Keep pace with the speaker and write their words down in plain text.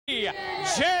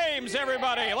BG James,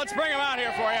 everybody. Let's bring him out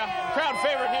here for you. Crowd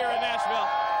favorite here in Nashville.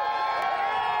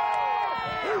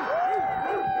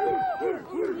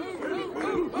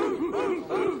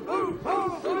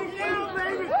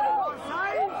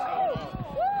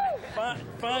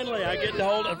 Finally, I get to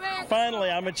hold it. Finally,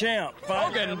 I'm a champ.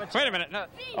 Hogan, wait a minute. No.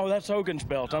 Oh, that's Hogan's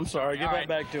belt. I'm sorry. Get right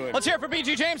back to it. Let's hear it for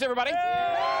BG James, everybody.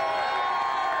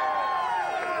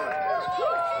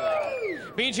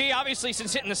 BG, obviously,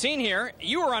 since hitting the scene here,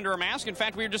 you were under a mask. In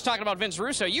fact, we were just talking about Vince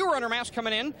Russo. You were under a mask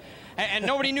coming in, and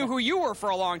nobody knew who you were for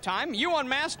a long time. You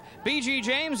unmasked BG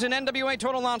James in NWA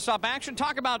Total Nonstop Action.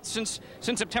 Talk about since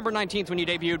September 19th when you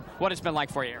debuted, what it's been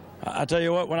like for you. I tell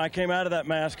you what, when I came out of that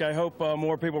mask, I hope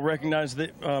more people recognize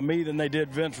me than they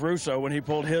did Vince Russo when he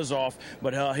pulled his off.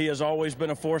 But he has always been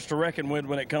a force to reckon with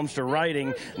when it comes to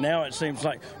writing. Now it seems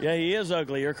like, yeah, he is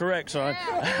ugly. You're correct, son.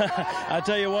 I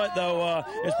tell you what, though,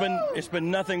 it's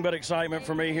been nothing but excitement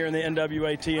for me here in the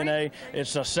NWA TNA.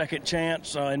 It's a second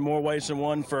chance in more ways than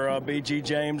one for BG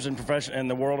James and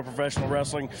the world of professional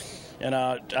wrestling. And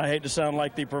I hate to sound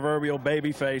like the proverbial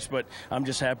baby face, but I'm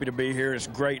just happy to be here. It's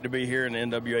great to be here in the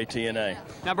NWA TNA.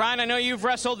 Now, Brian, I know you've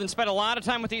wrestled and spent a lot of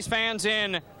time with these fans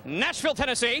in Nashville,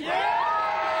 Tennessee.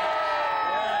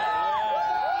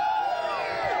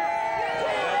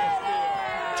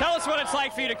 Tell us what it's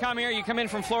like for you to come here. You come in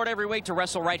from Florida every week to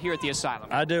wrestle right here at the Asylum.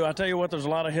 I do. I tell you what, there's a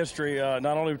lot of history,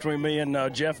 not only between me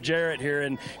and Jeff Jarrett here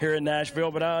in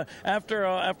Nashville, but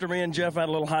after me and Jeff had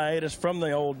a little hiatus from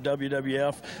the old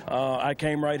WWF, I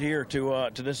came right here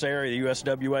to this area, the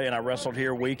USWA, and I wrestled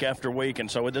here week after week. And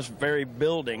so this very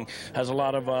building has a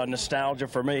lot of nostalgia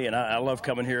for me, and I love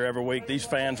coming here every week. These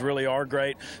fans really are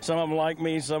great. Some of them like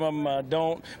me, some of them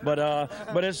don't. But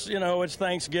it's it's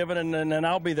Thanksgiving, and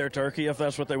I'll be their turkey if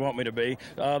that's what they want me to be.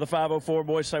 The 504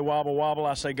 boys say wobble wobble,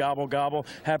 I say gobble gobble.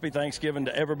 Happy Thanksgiving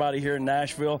to everybody here in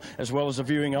Nashville, as well as the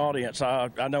viewing audience. I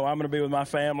know I'm going to be with my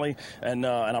family, and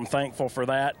I'm thankful for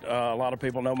that. A lot of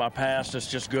people know my past.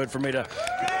 It's just good for me to...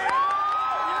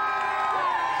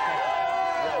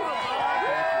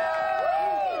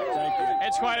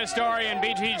 It's quite a story, and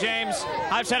BG James,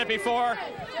 I've said it before,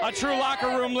 a true locker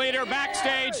room leader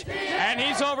backstage, and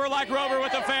he's over like Rover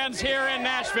with the fans here in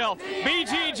Nashville.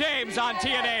 BG James on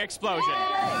TNA Xplosion.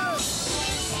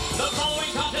 The following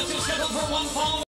contest is scheduled for one fall.